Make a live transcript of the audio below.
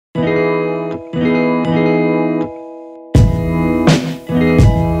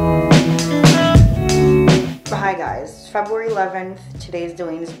February 11th. Today is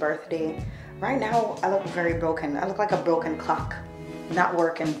Dane's birthday. Right now, I look very broken. I look like a broken clock. Not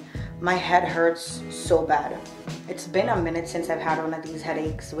working. My head hurts so bad. It's been a minute since I've had one of these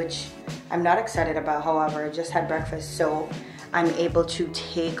headaches, which I'm not excited about. However, I just had breakfast, so I'm able to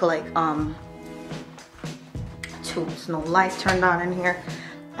take like, there's no light turned on in here.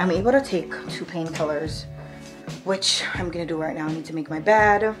 I'm able to take 2 painkillers, which I'm gonna do right now. I need to make my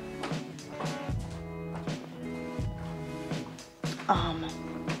bed.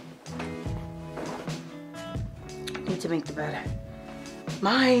 Need to make the bed.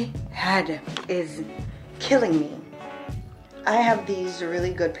 My head is killing me. I have these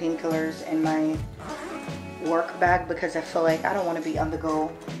really good painkillers in my work bag because I feel like I don't want to be on the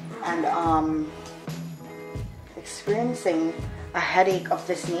go and experiencing a headache of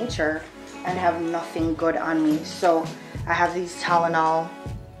this nature and have nothing good on me. So I have these Tylenol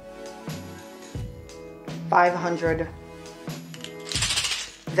 500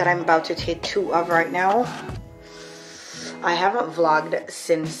 that I'm about to take 2 of right now. I haven't vlogged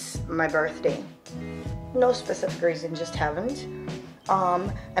since my birthday. No specific reason, just haven't.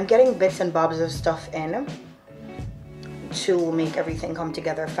 I'm getting bits and bobs of stuff in to make everything come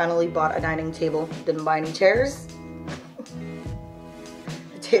together. Finally bought a dining table, didn't buy any chairs.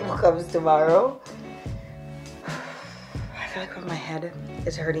 The table comes tomorrow. I feel like when my head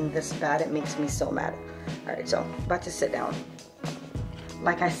is hurting this bad, it makes me so mad. All right, so about to sit down.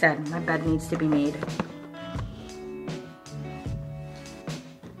 Like I said, my bed needs to be made.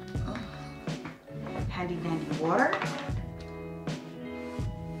 Handy dandy water.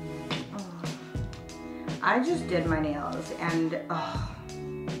 I just did my nails and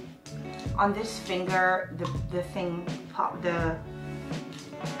on this finger, the thing,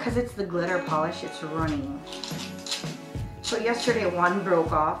 because it's the glitter polish, it's running. So yesterday one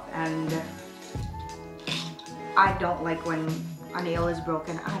broke off, and I don't like when a nail is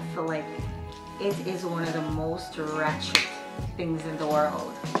broken. I feel like it is one of the most wretched things in the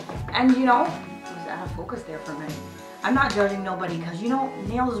world. And you know, I was out of focus there for a minute. I'm not judging nobody because, you know,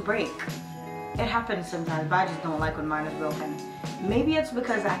 nails break. It happens sometimes, but I just don't like when mine is broken. Maybe it's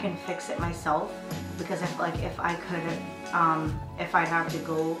because I can fix it myself, because I feel like if I could, if I'd have to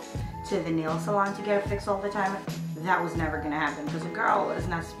go to the nail salon to get it fixed all the time, that was never gonna happen because a girl is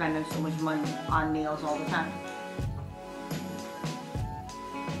not spending so much money on nails all the time.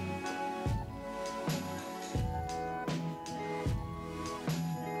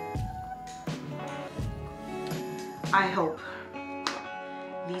 I hope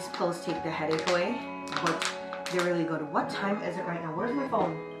these pills take the headache away, but they're really good. What time is it right now? Where's my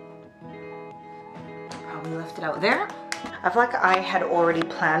phone? Probably left it out there. I feel like I had already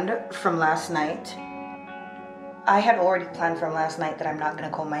planned from last night. That I'm not gonna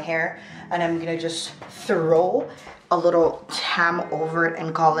comb my hair and I'm gonna just throw a little tam over it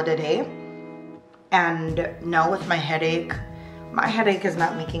and call it a day. And now with my headache is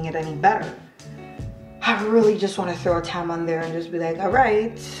not making it any better. I really just want to throw a tam on there and just be like, all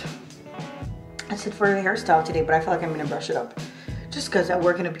right, that's it for the hairstyle today, but I feel like I'm going to brush it up just because I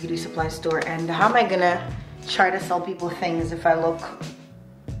work in a beauty supply store, and how am I going to try to sell people things if I look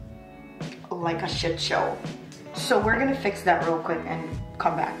like a shit show? So we're going to fix that real quick and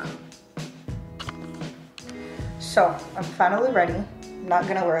come back. So I'm finally ready. I'm not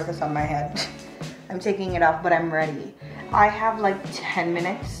going to wear this on my head. I'm taking it off, but I'm ready. I have like 10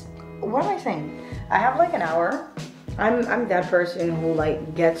 minutes. What am I saying? I have like an hour. I'm that person who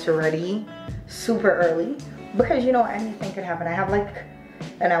like gets ready super early because, you know, anything could happen. I have like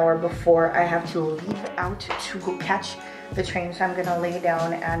an hour before I have to leave out to go catch the train. So I'm gonna lay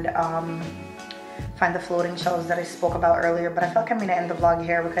down and find the floating shelves that I spoke about earlier. But I feel like I'm gonna end the vlog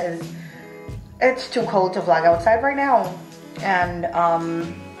here because it's too cold to vlog outside right now. And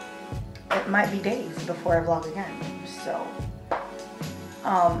it might be days before I vlog again. So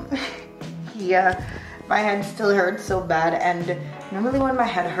yeah, my head still hurts so bad, and normally when my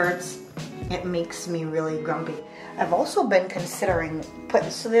head hurts, it makes me really grumpy. I've also been considering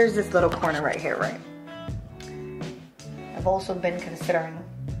so there's this little corner right here, right? I've also been considering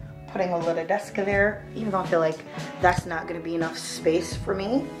putting a little desk there, even though I feel like that's not gonna be enough space for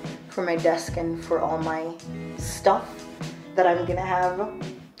me, for my desk and for all my stuff that I'm gonna have.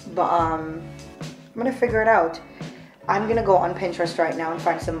 But I'm gonna figure it out. I'm gonna go on Pinterest right now and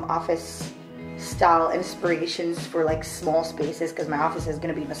find some office style inspirations for like small spaces, because my office is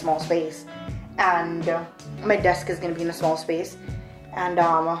gonna be in a small space and my desk is gonna be in a small space, and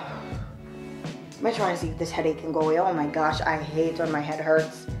I'm gonna try and see if this headache can go away. Oh my gosh, I hate when my head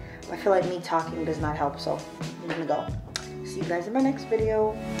hurts. I feel like me talking does not help, so I'm gonna go. See you guys in my next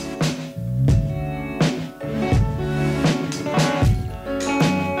video.